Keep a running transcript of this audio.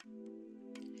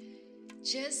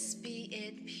Just Be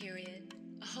It, period.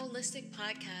 A holistic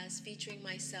podcast featuring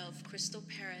myself, Crystal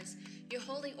Perez, your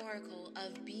holy oracle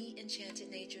of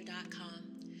BeEnchantedNature.com.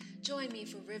 Join me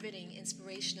for riveting,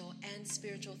 inspirational, and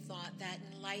spiritual thought that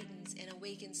enlightens and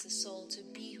awakens the soul to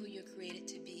be who you're created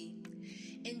to be.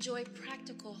 Enjoy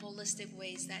practical, holistic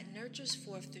ways that nurtures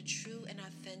forth the true and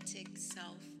authentic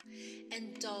self.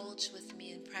 Indulge with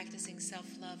me in practicing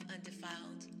self-love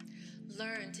undefiled.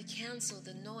 Learn to cancel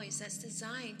the noise that's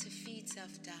designed to feed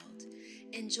self-doubt.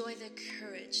 Enjoy the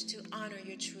courage to honor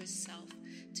your truest self,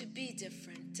 to be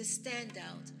different, to stand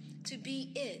out, to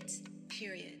be it,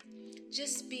 period.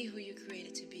 Just be who you're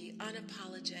created to be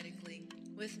unapologetically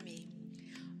with me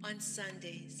on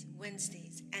Sundays,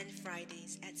 Wednesdays, and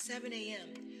Fridays at 7 a.m.,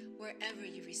 wherever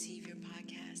you receive your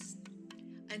podcasts.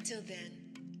 Until then,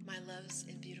 my loves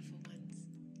and beautiful ones,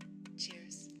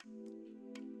 cheers.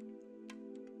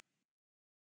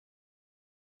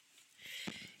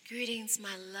 Greetings,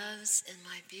 my loves and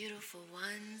my beautiful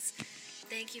ones.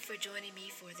 Thank you for joining me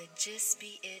for the Just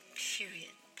Be It,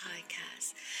 period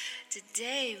podcast.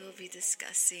 Today we'll be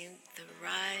discussing the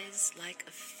rise like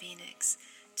a phoenix,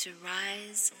 to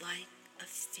rise like a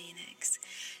phoenix.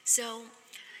 So,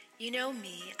 you know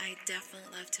me, I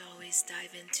definitely love to always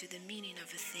dive into the meaning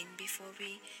of a thing before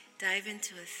we dive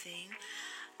into a thing.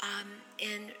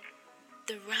 And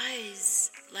the rise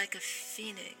like a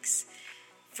phoenix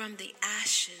from the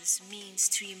ashes means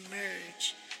to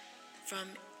emerge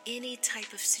from any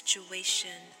type of situation,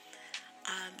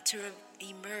 to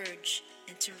emerge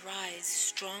and to rise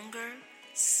stronger,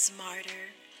 smarter,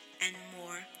 and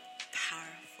more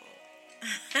powerful.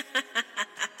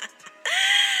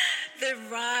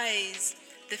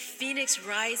 The phoenix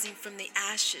rising from the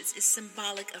ashes is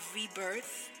symbolic of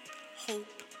rebirth,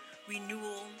 hope,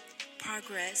 renewal,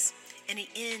 progress, and the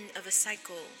end of a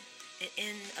cycle, an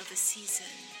end of a season,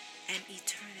 and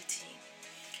eternity.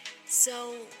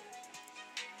 So,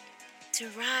 to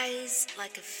rise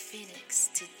like a phoenix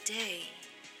today,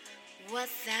 what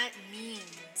that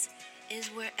means is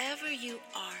wherever you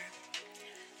are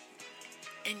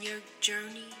in your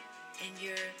journey, in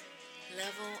your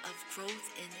level of growth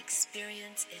and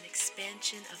experience and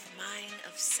expansion of mind,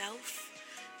 of self,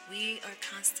 we are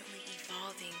constantly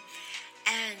evolving.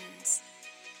 And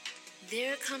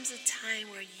there comes a time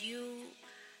where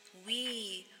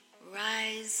we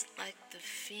rise like the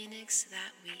phoenix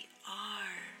that we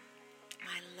are,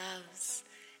 my loves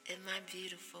and my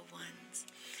beautiful ones.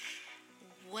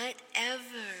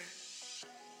 Whatever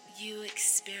you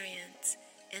experience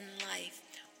in life,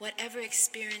 whatever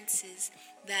experiences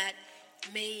that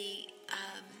may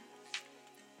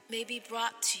be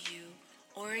brought to you,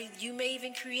 or you may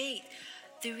even create,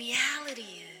 the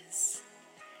reality is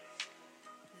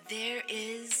there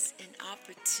is an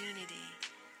opportunity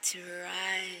to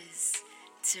rise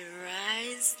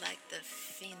like the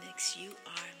phoenix you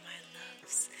are, my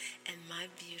loves and my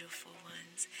beautiful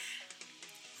ones.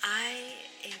 I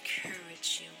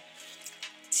encourage you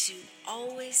to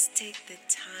always take the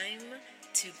time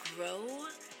to grow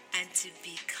and to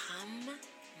become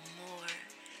more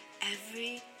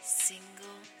every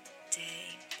single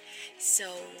day.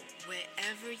 So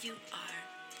wherever you are,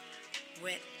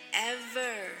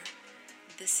 wherever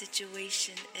the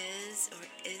situation is or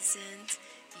isn't,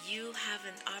 you have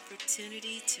an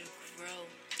opportunity to grow,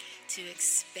 to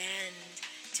expand,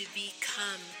 to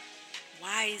become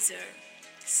wiser,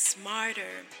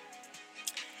 smarter,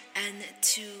 and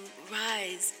to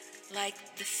rise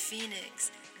like the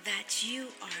phoenix that you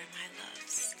are, my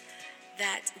loves,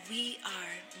 that we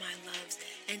are, my loves,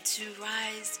 and to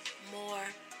rise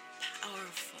more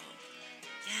powerful.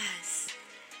 Yes,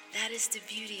 that is the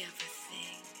beauty of a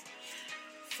thing.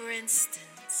 For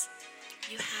instance,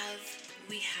 we have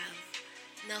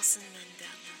Nelson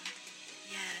Mandela.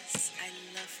 Yes, I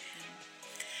love him.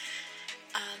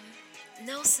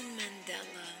 Nelson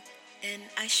Mandela, and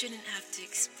I shouldn't have to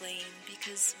explain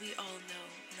because we all know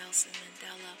Nelson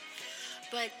Mandela,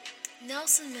 but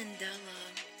Nelson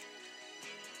Mandela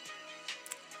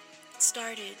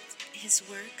started his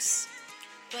works,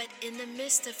 but in the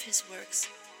midst of his works,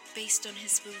 based on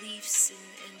his beliefs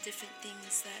and different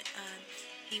things that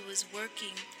he was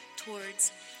working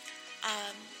towards,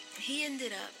 he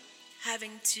ended up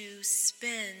having to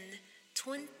spend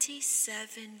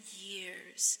 27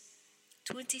 years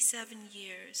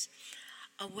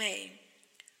away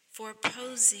for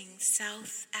opposing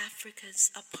South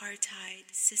Africa's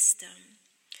apartheid system.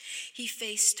 He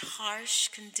faced harsh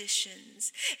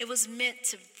conditions. It was meant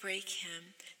to break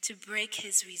him, to break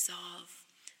his resolve.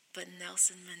 But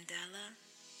Nelson Mandela,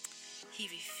 he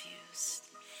refused.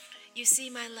 You see,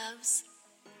 my loves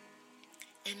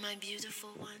and my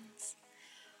beautiful ones,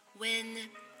 When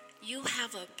you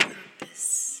have a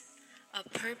purpose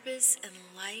in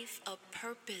life, a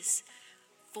purpose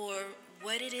for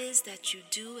what it is that you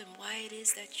do and why it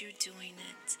is that you're doing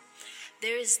it,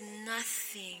 there is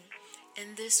nothing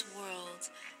in this world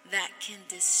that can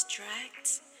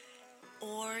distract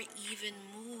or even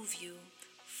move you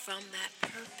from that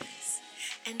purpose.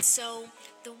 And so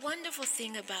the wonderful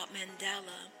thing about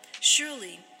Mandela,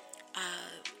 surely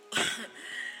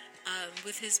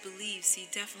with his beliefs, he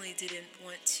definitely didn't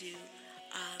want to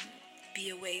be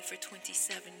away for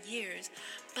 27 years,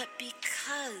 but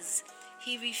because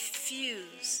he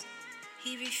refused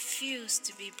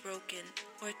to be broken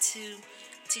or to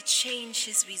change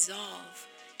his resolve,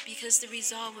 because the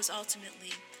resolve was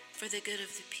ultimately for the good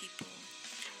of the people.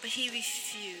 But he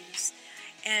refused.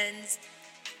 And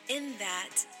in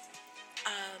that,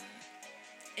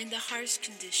 in the harsh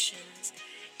conditions,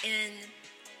 in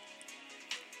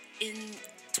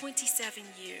 27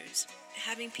 years,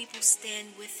 having people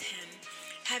stand with him,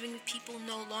 having people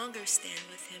no longer stand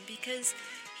with him, because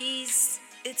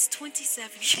it's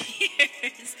 27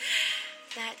 years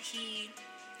that he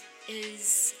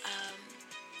is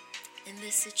in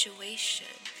this situation.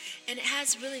 And it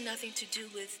has really nothing to do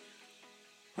with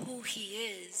who he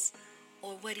is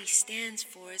or what he stands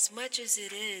for, as much as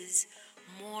it is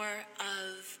more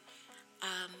of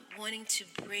wanting to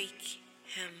break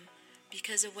him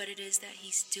because of what it is that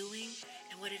he's doing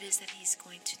and what it is that he's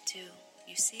going to do,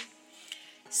 you see?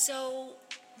 So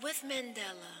with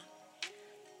Mandela,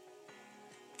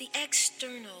 the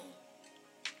external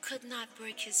could not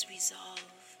break his resolve.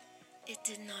 It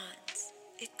did not.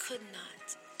 It could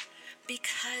not.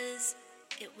 Because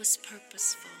it was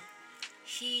purposeful.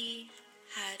 He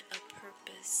had a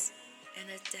purpose and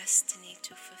a destiny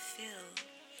to fulfill.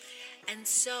 And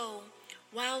so,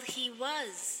 while he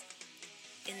was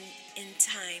in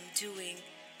time doing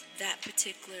that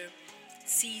particular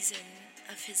season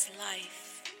of his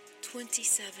life,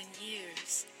 27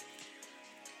 years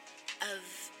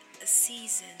of a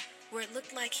season where it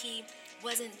looked like he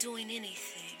wasn't doing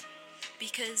anything,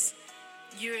 because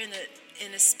you're in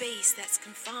a space that's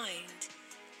confined,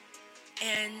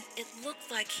 and it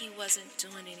looked like he wasn't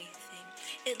doing anything.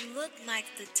 It looked like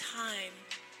the time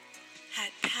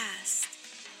had passed.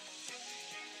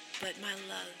 But my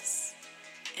loves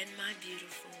and my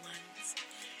beautiful ones,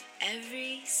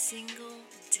 every single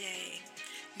day,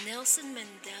 Nelson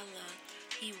Mandela,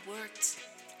 he worked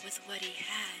with what he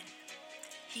had.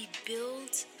 He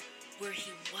built where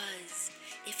he was.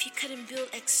 If he couldn't build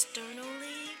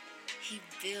externally, he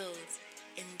built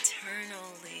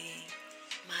internally.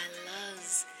 My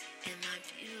loves and my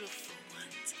beautiful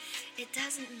ones, it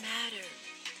doesn't matter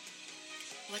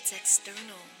what's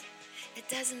external. It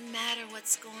doesn't matter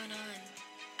what's going on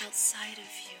outside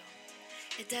of you.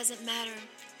 It doesn't matter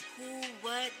who,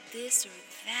 what, this or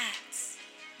that.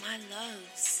 My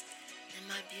loves and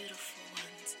my beautiful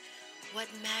ones. What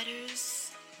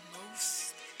matters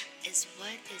most is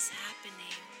what is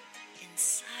happening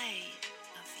inside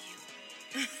of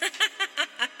you.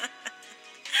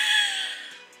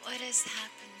 What is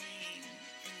happening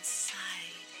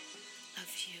inside of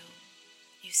you?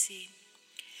 You see,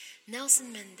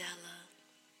 Nelson Mandela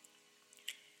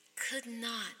could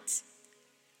not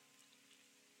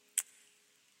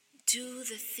do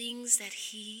the things that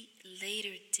he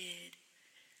later did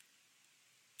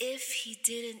if he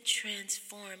didn't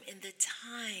transform in the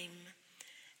time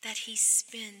that he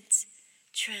spent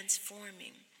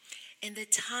transforming, in the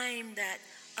time that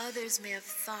others may have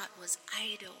thought was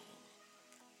idle,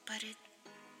 but it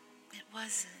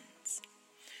wasn't.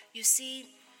 You see,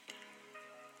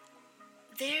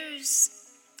 there's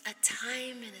a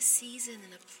time and a season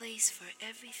and a place for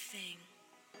everything,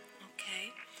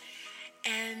 okay?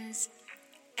 And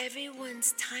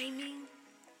everyone's timing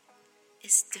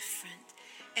is different.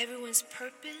 Everyone's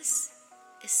purpose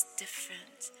is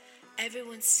different.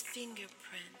 Everyone's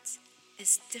fingerprint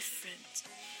is different.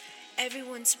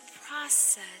 Everyone's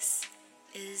process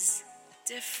is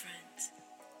different.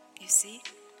 You see?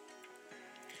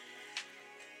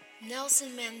 Nelson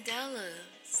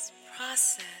Mandela's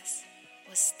process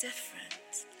was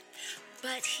different,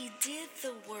 but he did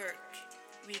the work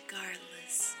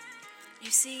regardless.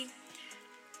 You see,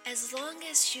 as long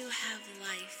as you have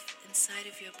life inside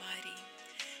of your body,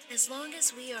 as long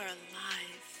as we are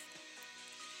alive,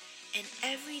 and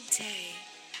every day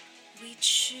we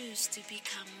choose to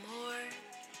become more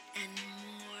and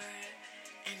more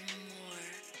and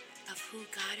more of who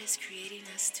God is creating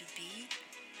us to be,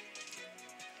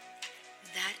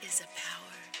 that is a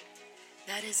power,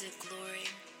 that is a glory,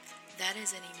 that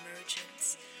is an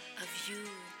emergence of you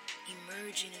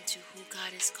emerging into who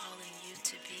God is calling you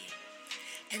to be.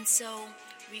 And so,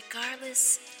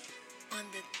 regardless on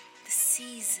the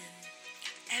season,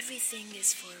 everything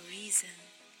is for a reason.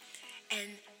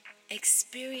 And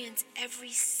experience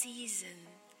every season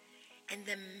in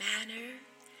the manner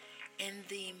and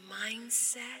the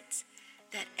mindset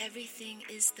that everything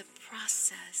is the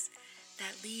process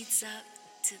that leads up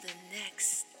to the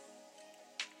next.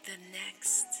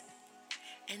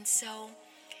 And so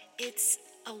it's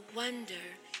a wonder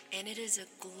and it is a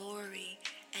glory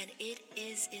and it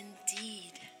is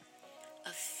indeed a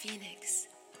phoenix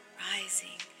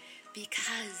rising,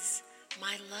 because,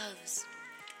 my loves,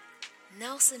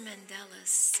 Nelson Mandela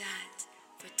sat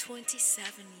for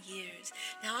 27 years.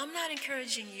 Now, I'm not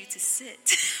encouraging you to sit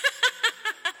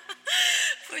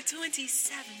for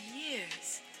 27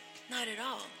 years. Not at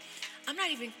all. I'm not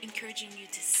even encouraging you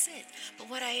to sit. But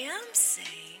what I am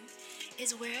saying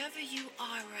is, wherever you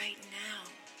are right now,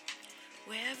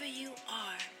 wherever you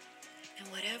are and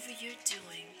whatever you're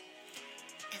doing,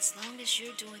 as long as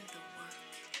you're doing the work,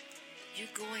 you're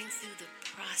going through the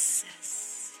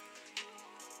process.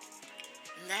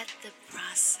 Let the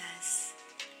process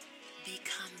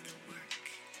become the work,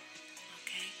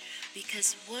 okay?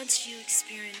 Because once you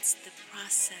experience the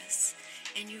process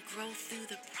and you grow through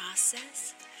the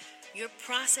process, your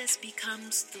process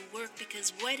becomes the work,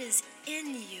 because what is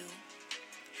in you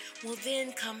will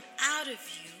then come out of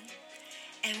you,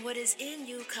 and what is in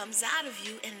you comes out of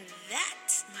you, and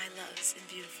that, my loves and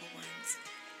beautiful ones,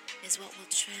 is what will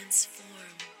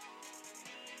transform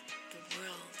the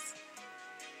world.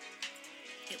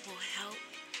 It will help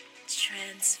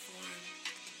transform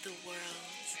the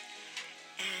world.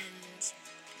 And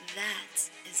that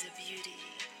is a beauty.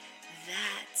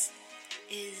 That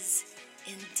is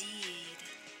indeed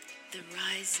the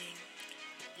rising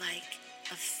like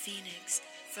a phoenix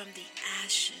from the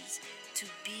ashes, to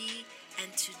be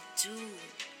and to do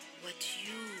what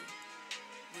you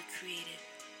were created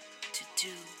to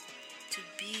do, to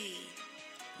be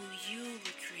who you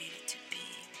were created to be.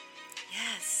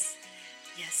 Yes,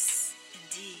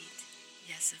 indeed.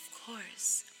 Yes, of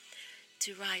course.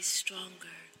 To rise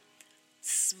stronger,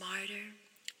 smarter,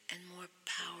 and more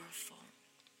powerful.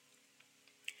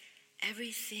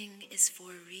 Everything is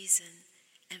for a reason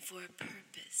and for a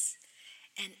purpose.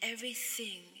 And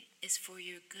everything is for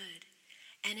your good.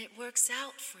 And it works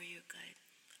out for your good.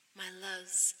 My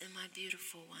loves and my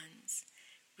beautiful ones,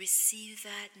 receive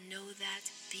that, know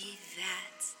that, be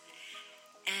that.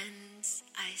 And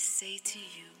I say to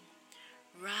you,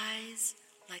 rise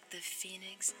like the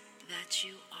phoenix that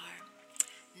you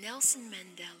are. Nelson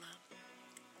Mandela,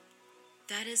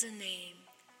 that is a name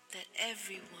that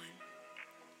everyone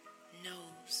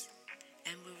knows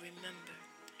and will remember,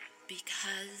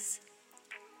 because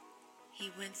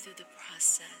he went through the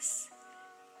process.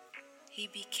 He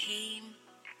became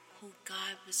who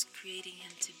God was creating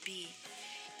him to be.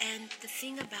 And the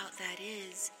thing about that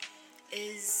is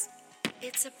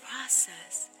it's a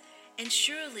process. And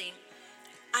surely,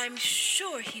 I'm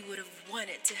sure he would have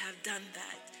wanted to have done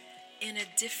that in a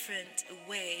different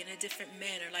way, in a different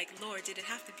manner. Like, Lord, did it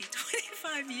have to be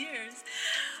 25 years?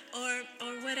 Or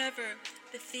whatever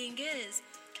the thing is.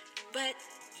 But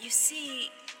you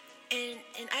see,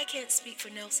 and I can't speak for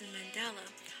Nelson Mandela,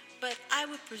 but I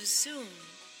would presume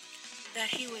that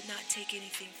he would not take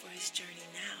anything for his journey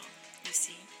now, you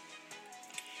see.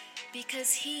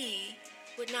 Because he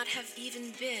would not have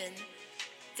even been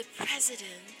the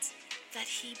president that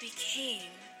he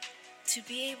became to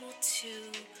be able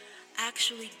to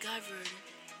actually govern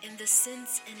in the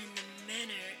sense and in the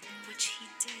manner in which he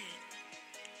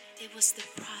did. It was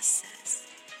the process.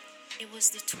 It was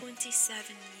the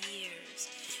 27 years.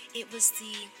 It was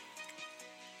the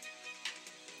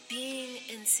being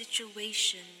in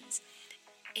situations,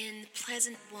 in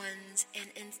pleasant ones and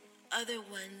in other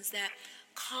ones, that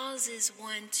causes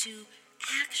one to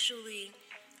actually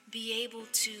be able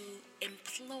to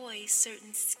employ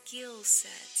certain skill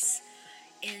sets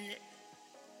in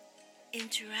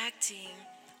interacting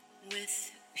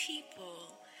with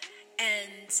people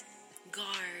and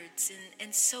guards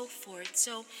and so forth.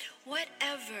 So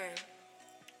whatever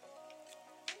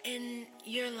in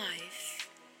your life,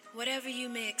 whatever you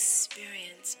may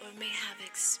experience or may have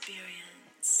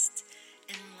experienced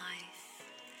in life,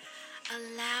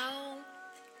 allow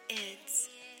it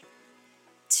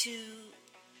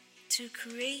to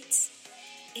create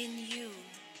in you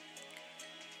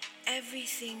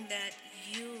everything that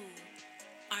you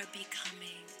are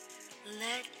becoming.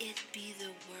 Let it be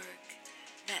the work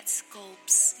that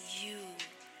sculpts you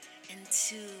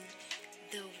into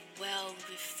the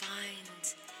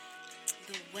well-refined,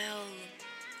 the well-created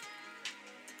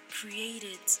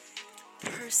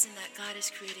person that God has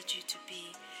created you to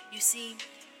be. You see,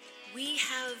 we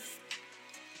have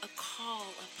a call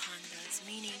upon us,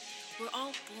 meaning we're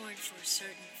all born for a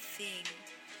certain thing,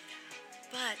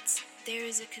 but there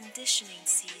is a conditioning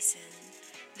season,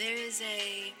 there is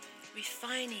a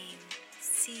refining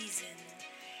season,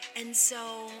 and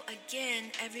so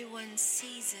again, everyone's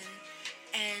season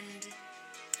and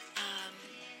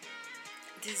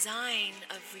design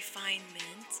of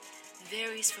refinement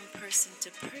varies from person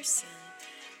to person.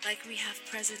 Like we have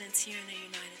presidents here in the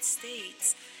United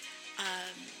States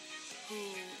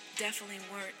who definitely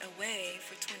weren't away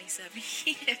for 27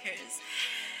 years,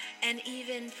 and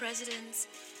even presidents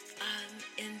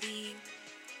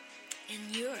in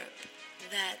Europe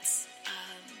that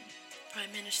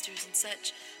prime ministers and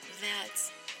such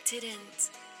that didn't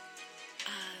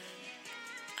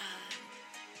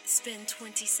spend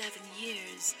 27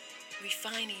 years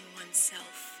refining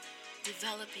oneself,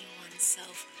 developing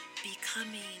oneself,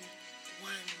 becoming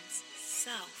one's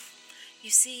self. You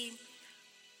see,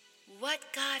 what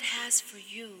God has for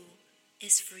you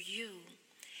is for you.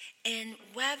 And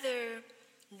whether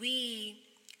we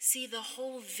see the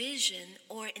whole vision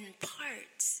or in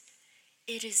parts,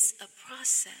 it is a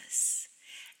process.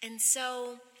 And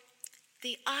so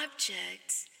the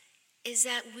object is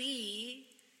that we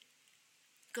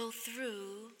go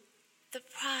through the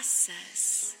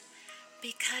process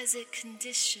because it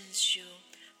conditions you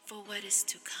for what is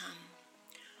to come,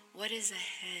 what is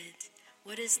ahead,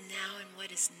 what is now and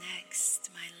what is next,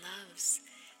 my loves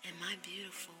and my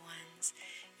beautiful ones.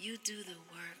 You do the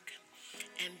work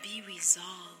and be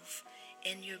resolved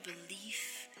in your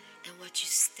belief and what you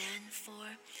stand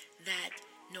for, that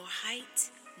nor height,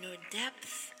 nor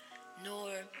depth,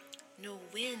 nor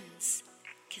winds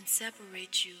can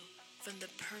separate you from the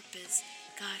purpose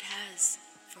God has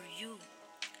for you,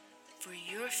 for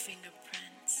your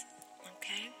fingerprints,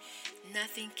 okay?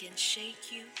 Nothing can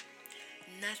shake you.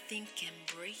 Nothing can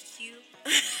break you.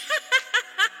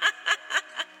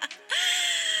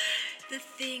 The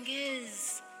thing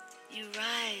is, you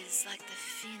rise like the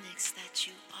phoenix that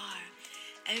you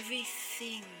are.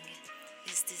 Everything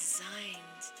is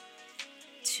designed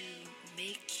to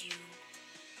make you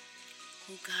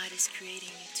who God is creating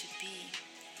you to be.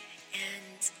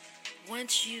 And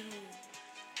once you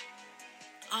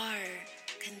are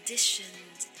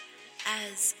conditioned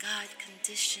as God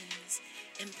conditions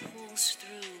and pulls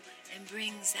through and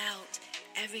brings out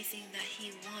everything that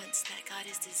He wants, that God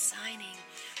is designing,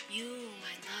 you,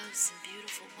 my loves and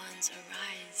beautiful ones,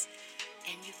 arise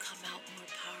and you come out more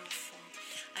powerful.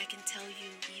 I can tell you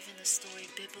even a story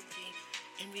biblically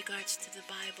in regards to the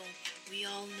Bible. We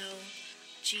all know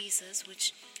Jesus,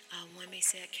 which one may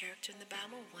say a character in the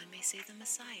Bible, one may say the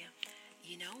Messiah.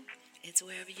 You know, it's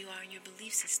wherever you are in your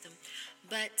belief system.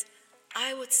 But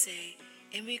I would say,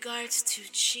 in regards to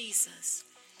Jesus,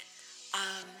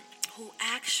 who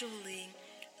actually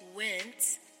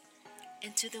went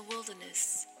into the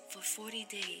wilderness for 40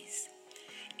 days.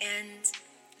 And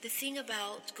the thing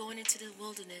about going into the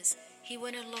wilderness, he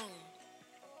went alone.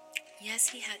 Yes,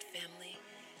 he had family.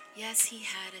 Yes, he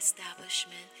had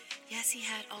establishment. Yes, he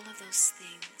had all of those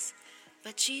things.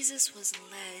 But Jesus was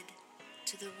led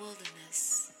to the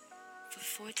wilderness for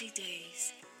 40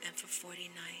 days and for 40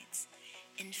 nights.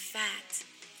 In fact,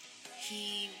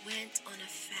 he went on a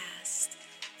fast.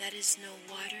 That is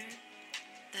no water,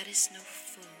 that is no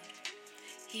food.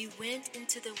 He went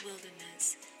into the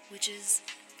wilderness, which is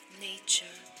nature,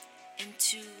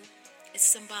 it's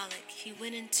symbolic. He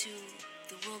went into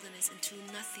the wilderness, into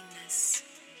nothingness,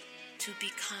 to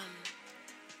become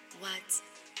what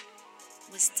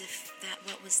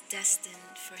was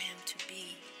destined for him to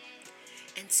be.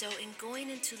 And so in going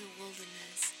into the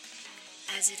wilderness,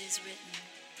 as it is written,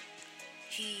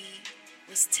 he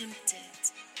was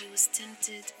tempted. He was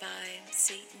tempted by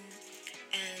Satan,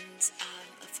 and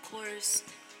of course,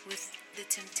 with the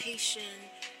temptation,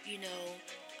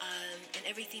 and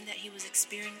everything that he was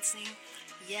experiencing,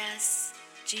 yes,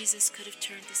 Jesus could have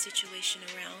turned the situation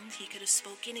around. He could have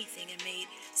spoke anything and made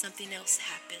something else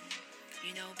happen,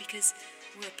 because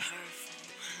we're powerful.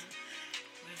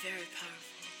 We're very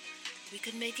powerful. We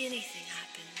could make anything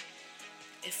happen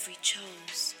if we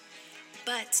chose.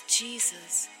 But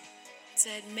Jesus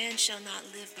said, man shall not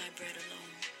live by bread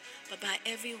alone, but by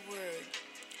every word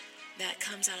that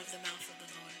comes out of the mouth of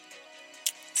the Lord.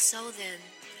 So then,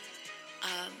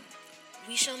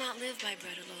 we shall not live by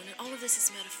bread alone. And all of this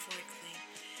is metaphorically.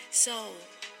 So,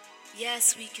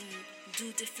 yes, we can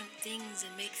do different things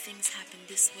and make things happen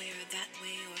this way or that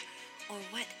way or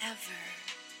whatever.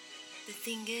 The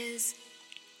thing is,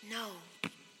 no.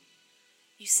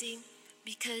 You see,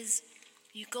 because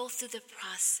you go through the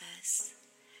process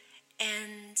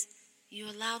and you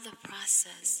allow the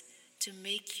process to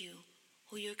make you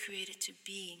who you're created to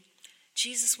be.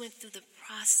 Jesus went through the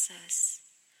process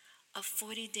of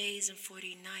 40 days and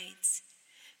 40 nights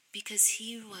because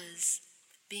he was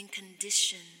being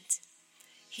conditioned.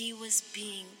 He was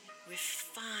being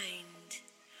refined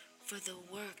for the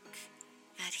work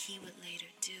that he would later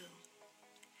do.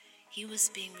 He was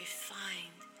being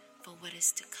refined for what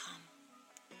is to come,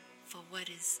 for what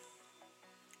is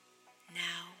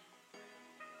now,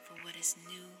 for what is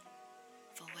new,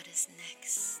 for what is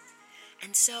next.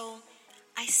 And so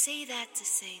I say that to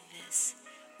say this.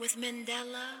 With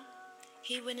Mandela,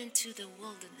 he went into the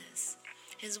wilderness.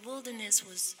 His wilderness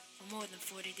was for more than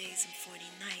 40 days and 40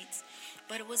 nights,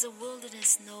 but it was a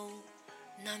wilderness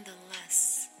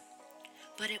nonetheless.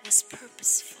 But it was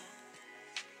purposeful.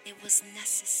 It was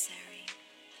necessary.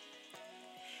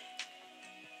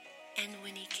 And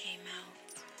when he came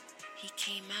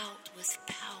out with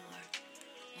power,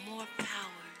 more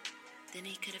power than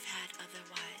he could have had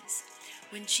otherwise.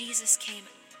 When Jesus came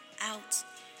out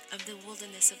of the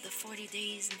wilderness of the 40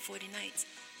 days and 40 nights,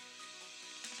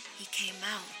 he came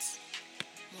out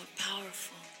more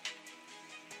powerful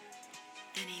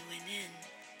than he went in.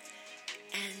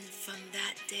 And from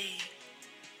that day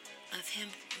of him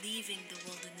leaving the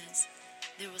wilderness,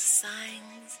 there were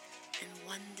signs and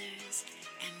wonders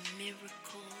and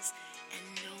miracles, and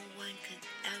no one could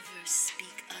ever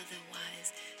speak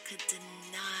otherwise, could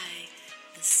deny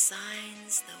the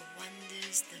signs, the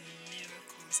wonders, the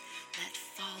miracles that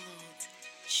followed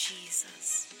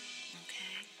Jesus.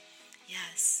 Okay?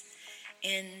 Yes.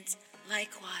 And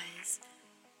likewise,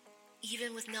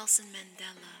 even with Nelson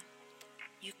Mandela,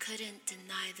 you couldn't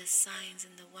deny the signs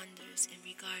and the wonders in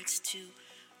regards to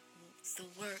the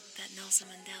work that Nelson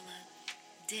Mandela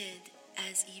did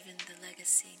as even the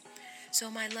legacy.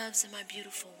 So my loves and my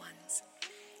beautiful ones,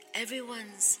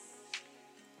 everyone's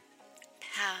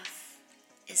path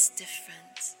is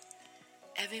different.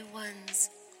 Everyone's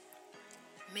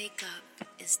makeup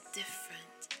is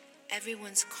different.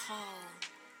 Everyone's call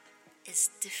is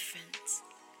different.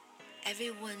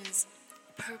 Everyone's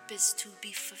purpose to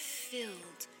be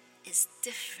fulfilled is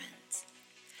different.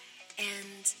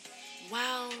 And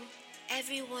while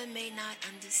everyone may not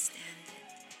understand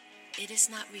it, it is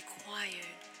not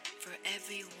required for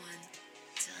everyone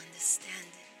to understand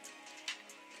it.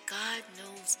 God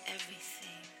knows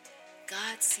everything.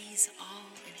 God sees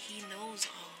all and he knows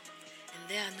all. And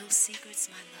there are no secrets,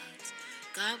 my loves.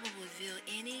 God will reveal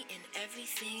any and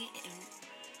everything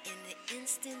in the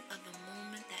instant of the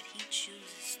moment that he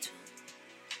chooses to.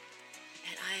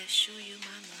 And I assure you,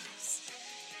 my loves,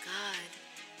 God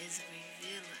is a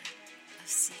revealer of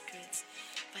secrets,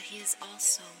 but he is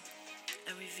also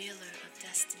a revealer of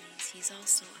destinies. He's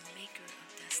also a maker of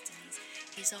destinies.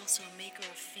 He's also a maker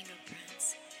of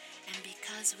fingerprints. And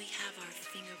because we have our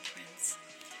fingerprints,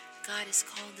 God has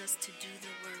called us to do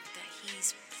the work that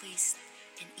he's placed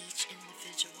in each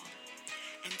individual.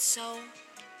 And so,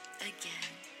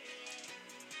 again,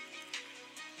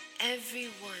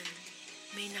 everyone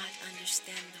may not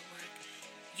understand the work.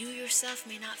 You yourself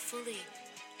may not fully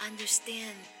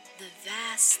understand the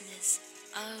vastness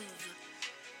of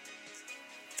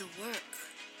the work,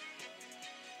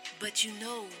 but you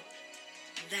know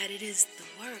that it is the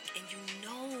work, and you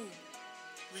know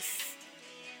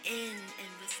within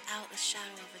and without a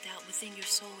shadow of a doubt, within your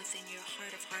soul, within your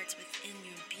heart of hearts, within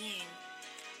your being,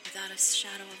 without a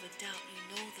shadow of a doubt, you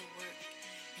know the work,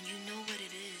 and you know what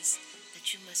it is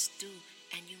that you must do,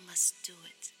 and you must do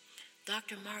it.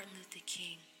 Dr. Martin Luther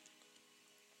King,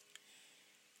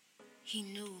 he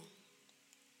knew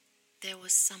there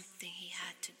was something he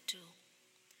had to do,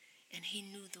 and he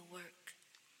knew the work,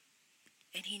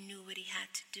 and he knew what he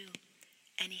had to do,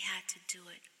 and he had to do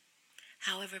it.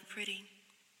 However pretty,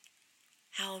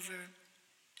 however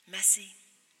messy,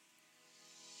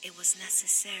 it was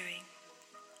necessary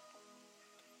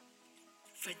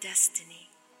for destiny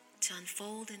to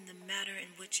unfold in the manner in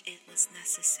which it was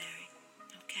necessary.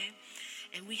 Okay?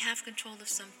 And we have control of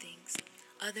some things,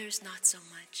 others not so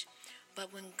much.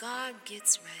 But when God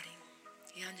gets ready,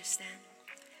 you understand?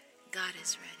 God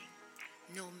is ready.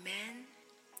 No man,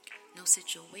 no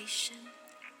situation,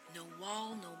 no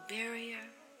wall, no barrier,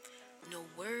 no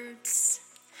words,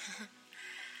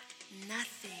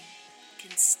 nothing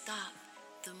can stop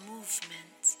the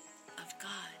movement of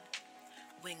God.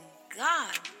 When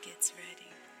God gets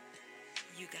ready,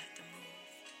 you got to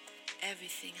move.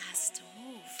 Everything has to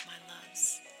move, my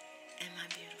loves and my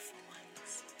beautiful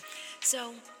ones.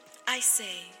 So I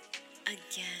say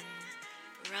again,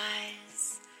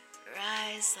 rise,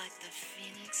 rise like the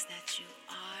phoenix that you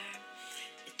are.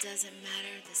 It doesn't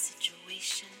matter the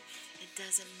situation. It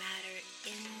doesn't matter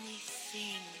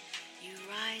anything You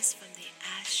rise from the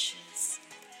ashes.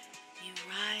 You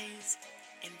rise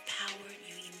empowered.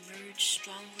 You emerge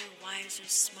stronger, wiser,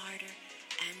 smarter,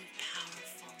 and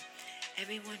powerful.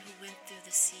 Everyone who went through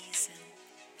the season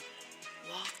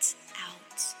walked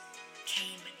out,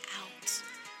 came out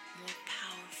more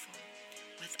powerful,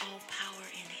 with all power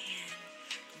in hand,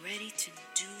 ready to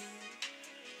do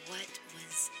what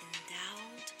was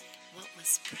endowed, what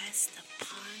was pressed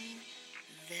upon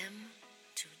them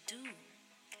to do.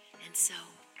 And so,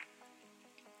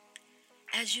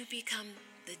 as you become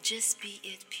the just be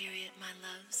it period, my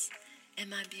loves and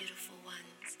my beautiful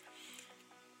ones,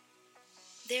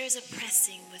 there is a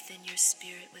pressing within your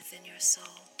spirit, within your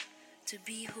soul, to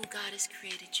be who God has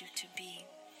created you to be.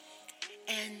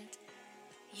 And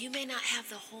you may not have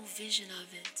the whole vision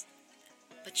of it,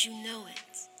 but you know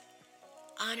it.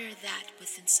 Honor that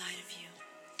within inside of you,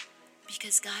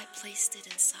 because God placed it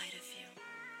inside of you.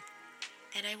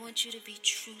 And I want you to be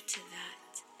true to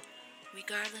that,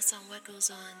 regardless on what goes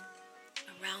on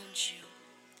around you.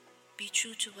 Be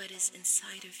true to what is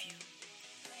inside of you,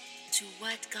 to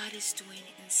what God is doing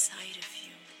inside of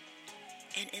you.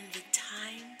 And in the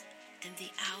time, and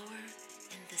the hour,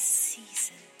 and the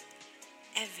season,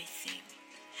 everything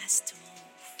has to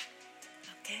move.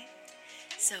 Okay?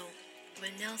 So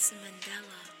when Nelson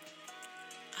Mandela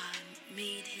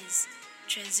made his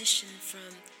transition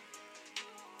from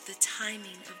the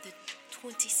timing of the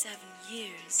 27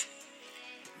 years,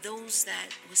 those that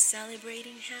were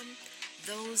celebrating him,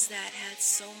 those that had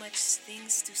so much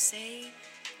things to say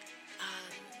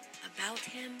about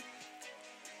him,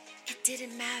 it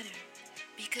didn't matter,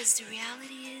 because the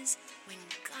reality is, when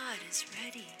God is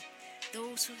ready,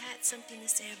 those who had something to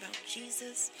say about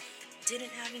Jesus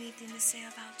didn't have anything to say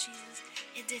about Jesus.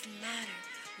 It didn't matter.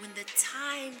 When the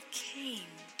time came,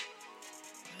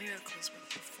 miracles were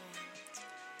performed.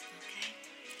 Okay?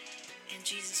 And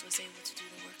Jesus was able to do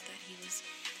the work that he was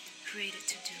created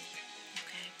to do.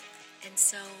 Okay? And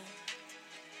so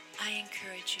I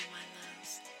encourage you, my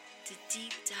loves, to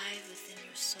deep dive within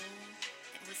your soul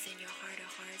and within your heart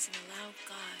of hearts, and allow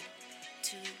God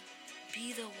to be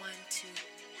the one to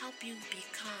help you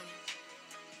become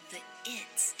the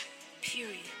it,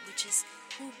 period, which is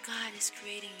who God is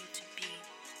creating you to be.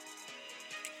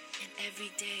 And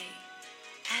every day,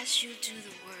 as you do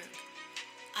the work,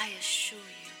 I assure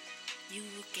you, you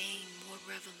will gain more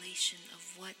revelation of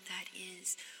what that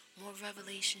is. More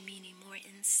revelation meaning more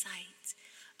insight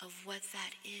of what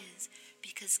that is,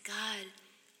 because God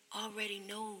already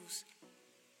knows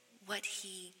what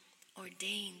he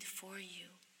ordained for you.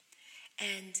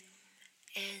 And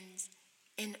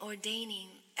in ordaining,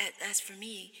 as for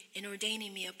me, in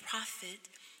ordaining me a prophet,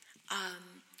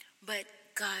 but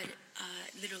God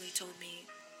literally told me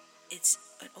it's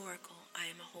an oracle. I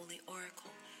am a holy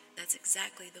oracle. That's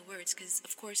exactly the words, because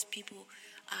of course people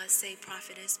say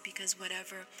prophetess, because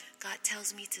whatever God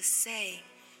tells me to say,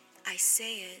 I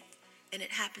say it, and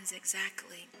it happens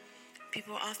exactly.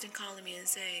 People are often calling me and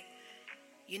say,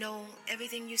 you know,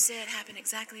 everything you said happened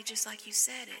exactly just like you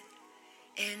said it.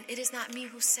 And it is not me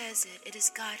who says it. It is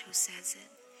God who says it.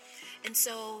 And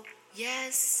so,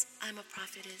 yes, I'm a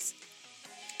prophetess.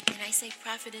 And I say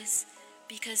prophetess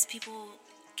because people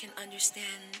can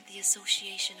understand the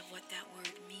association of what that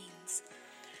word means.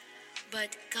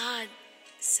 But God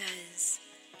says,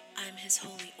 I'm his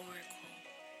holy oracle.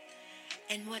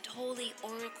 And what holy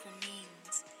oracle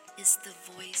means is the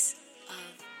voice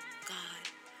of God,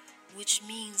 which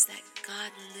means that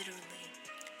God literally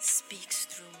speaks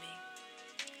through me.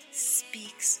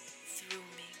 Speaks through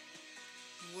me,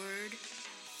 word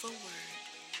for word.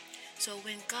 So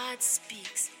when God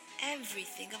speaks,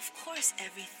 everything, of course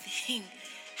everything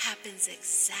happens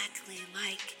exactly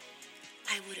like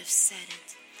I would have said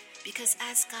it. Because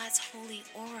as God's holy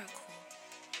oracle,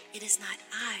 it is not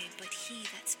I, but he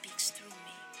that speaks through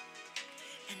me.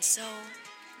 And so,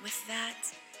 with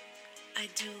that, I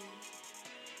do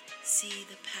see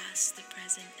the past, the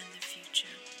present, and the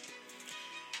future.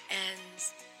 And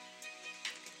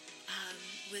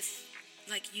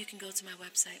you can go to my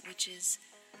website, which is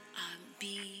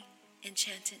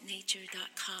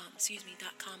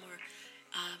beenchantednature.com, or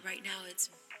right now it's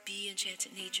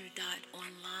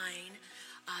beenchantednature.online,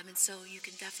 and so you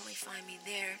can definitely find me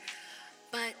there.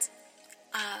 But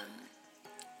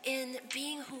in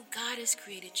being who God has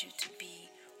created you to be,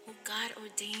 who God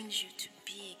ordains you to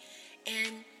be,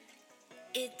 and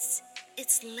it's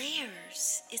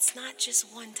layers. It's not just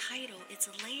one title, it's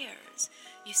layers,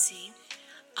 you see.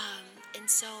 And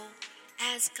so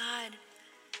as God,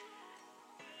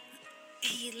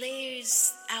 he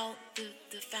lays out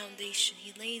the foundation.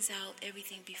 He lays out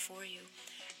everything before you.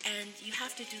 And you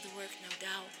have to do the work, no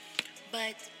doubt.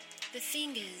 But the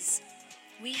thing is,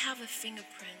 we have a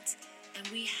fingerprint and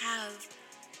we have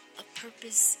a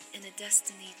purpose and a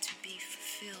destiny to be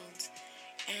fulfilled.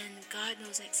 And God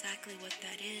knows exactly what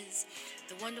that is.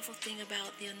 The wonderful thing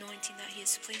about the anointing that He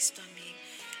has placed on me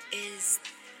is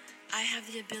I have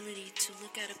the ability to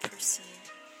look at a person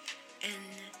and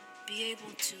be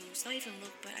able to, it's not even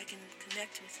look, but I can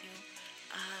connect with you,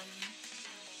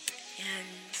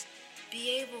 and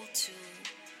be able to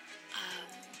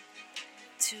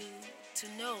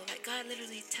know, like God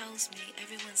literally tells me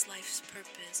everyone's life's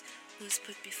purpose who's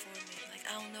put before me. Like,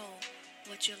 I'll know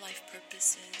what your life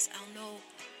purpose is. I'll know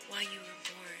why you were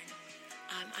born.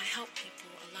 I help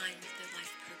people align with their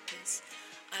life purpose.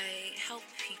 I help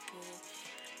people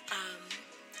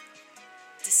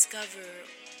discover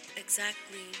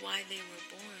exactly why they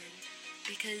were born.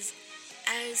 Because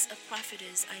as a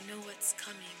prophetess, I know what's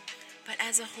coming. But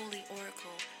as a holy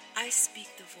oracle, I speak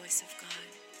the voice of God,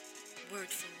 word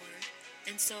for word.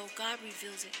 And so God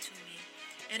reveals it to me.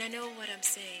 And I know what I'm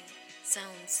saying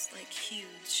sounds like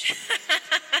huge.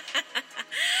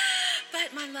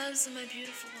 But my loves and my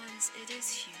beautiful ones, it is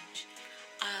huge.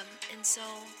 And so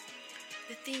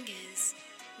the thing is,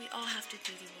 we all have to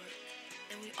do the work.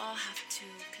 And we all have to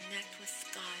connect with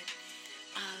God,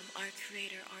 our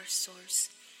creator, our source.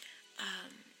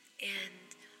 And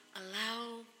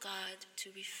allow God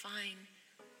to refine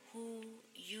who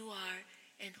you are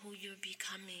and who you're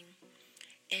becoming.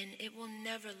 And it will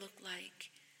never look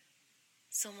like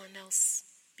someone else,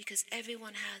 because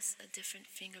everyone has a different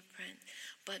fingerprint.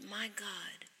 But my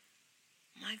God,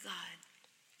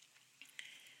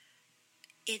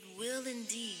 it will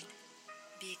indeed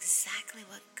be exactly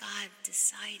what God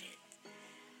decided.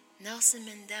 Nelson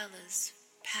Mandela's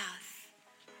path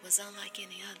was unlike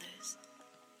any others.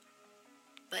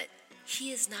 But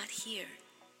he is not here.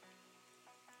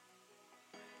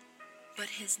 But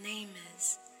his name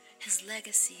is, his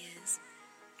legacy is,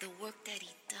 the work that he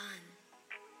done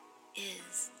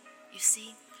is. You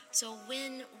see? So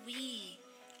when we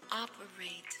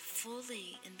operate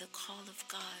fully in the call of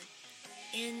God,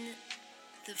 in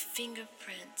the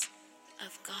fingerprint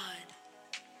of God,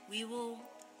 we will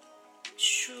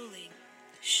truly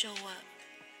show up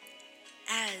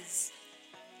as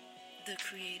the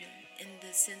Creator, in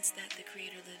the sense that the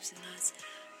Creator lives in us.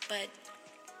 But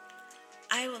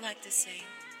I would like to say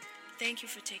thank you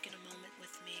for taking a moment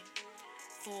with me,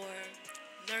 for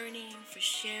learning, for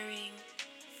sharing,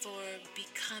 for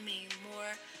becoming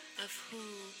more of who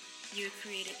you're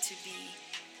created to be.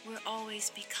 We're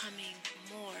always becoming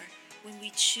more when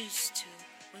we choose to,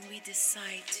 when we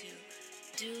decide to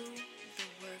do the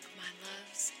work, my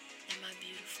loves and my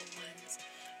beautiful ones.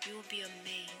 You will be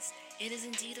amazed. It is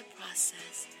indeed a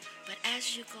process, but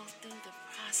as you go through the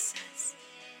process,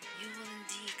 you will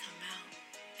indeed come out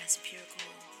as pure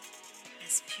gold,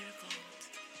 as pure gold.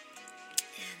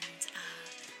 And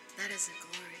that is a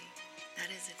glory. That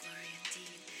is a glory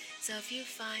indeed. So if you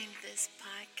find this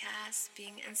podcast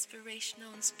being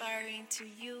inspirational, inspiring to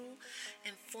you,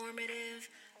 informative,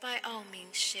 by all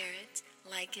means share it,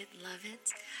 like it, love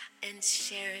it, and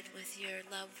share it with your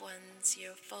loved ones,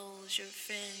 your foes, your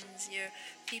friends, your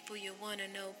people you want to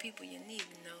know, people you need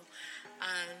to know.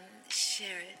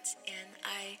 Share it, and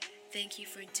I thank you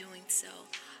for doing so.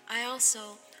 I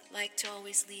also like to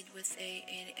always lead with a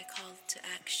call to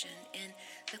action, and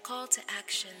the call to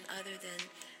action, other than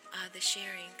the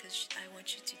sharing, because I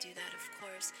want you to do that, of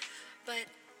course, but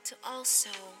to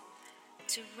also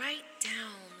to write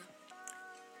down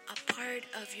a part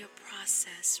of your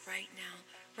process right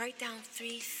now. Write down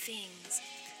 3 things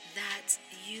that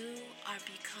you are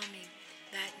becoming,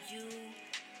 that you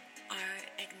are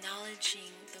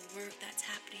acknowledging the work that's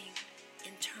happening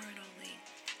internally.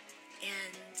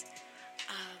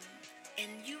 And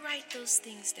you write those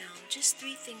things down. Just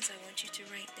 3 things I want you to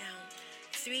write down.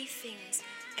 3 things.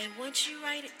 And once you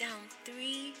write it down,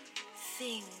 3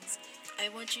 things, I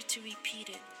want you to repeat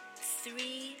it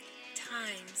 3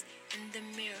 times in the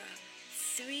mirror.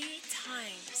 3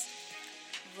 times.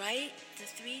 Write the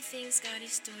 3 things God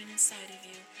is doing inside of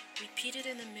you. Repeat it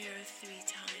in the mirror 3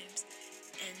 times,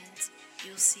 and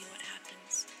you'll see what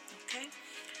happens. Okay?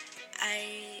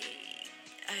 I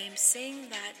am saying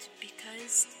that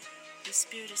because the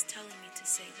Spirit is telling me to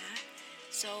say that.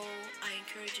 So I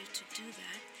encourage you to do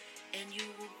that, and you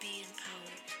will be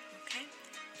empowered. Okay?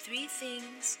 3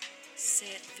 things, say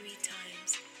it 3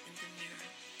 times in the mirror.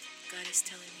 God is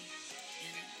telling me,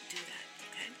 and do that.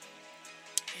 Okay?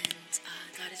 And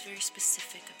God is very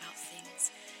specific about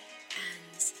things,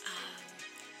 and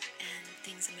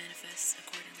things manifest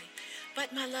accordingly.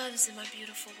 But my loves and my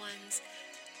beautiful ones,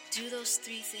 do those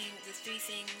the three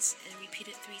things, and repeat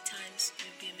it 3 times.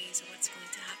 You'll be amazed at what's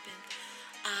going to happen.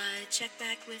 Check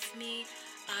back with me.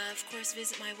 Of course,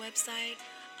 visit my website.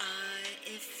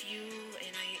 If you,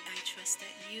 and I trust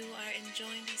that you are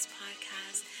enjoying these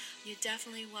podcasts, you're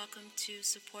definitely welcome to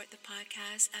support the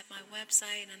podcast at my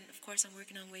website. And of course, I'm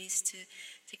working on ways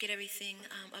to get everything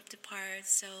up to par,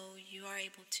 so you are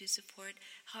able to support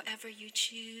however you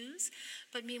choose.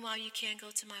 But meanwhile, you can go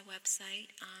to my website,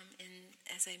 and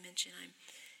as I mentioned, I'm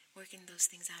working those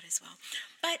things out as well.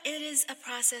 But it is a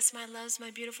process, my loves,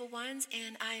 my beautiful ones,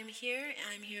 and I am here.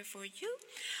 I'm here for you,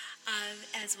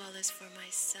 as well as for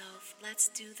myself. Let's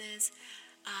do this.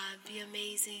 Be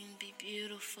amazing, be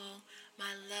beautiful,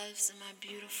 my loves and my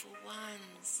beautiful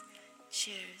ones.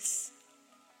 Cheers.